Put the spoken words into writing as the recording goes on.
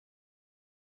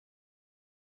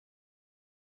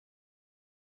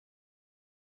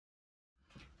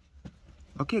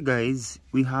Okay guys,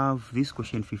 we have this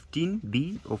question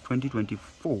 15B of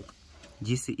 2024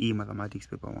 GCE Mathematics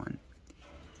paper 1.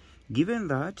 Given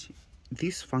that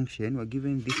this function,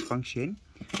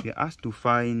 we are asked to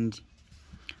find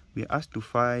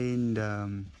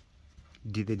the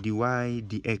dy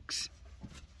dx.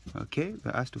 Okay, we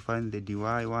are asked to find the dy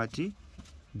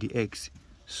dx.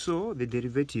 So the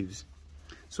derivatives.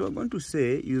 So I'm going to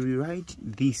say you rewrite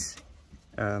this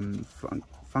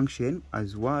function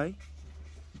as y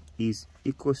is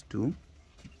equals to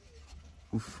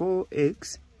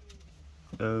 4x.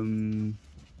 Let me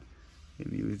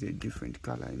use a different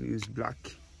color. Let me use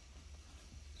black.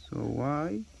 So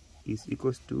y is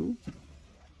equals to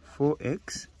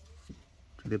 4x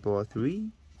to the power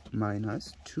 3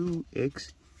 minus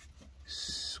 2x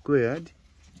squared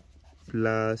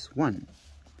plus 1.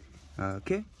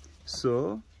 Okay,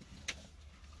 so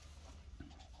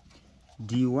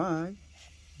dy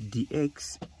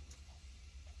dx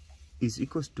is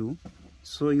equals to,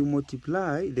 so you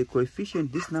multiply the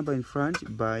coefficient, this number in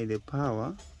front, by the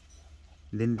power,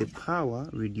 then the power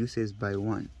reduces by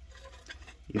 1.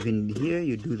 Even here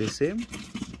you do the same.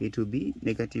 It will be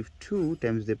negative 2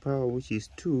 times the power, which is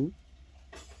 2,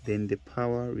 then the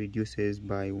power reduces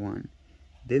by 1.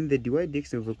 Then the dy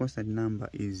dx of a constant number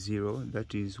is 0.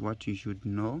 That is what you should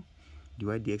know.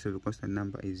 Dy dx of a constant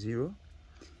number is 0.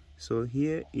 So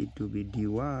here it will be dy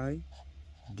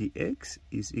dx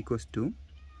is equals to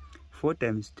 4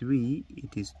 times 3,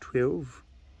 it is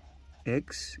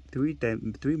 12x.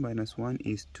 3 minus 1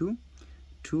 is 2.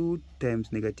 2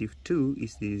 times negative 2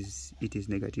 it is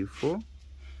negative 4.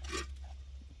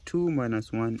 2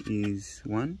 minus 1 is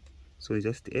 1, so it's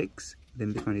just x.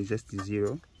 Then this one is just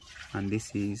 0, and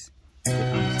this is the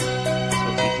answer. So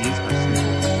it is as simple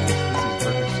as this. This is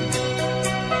very simple.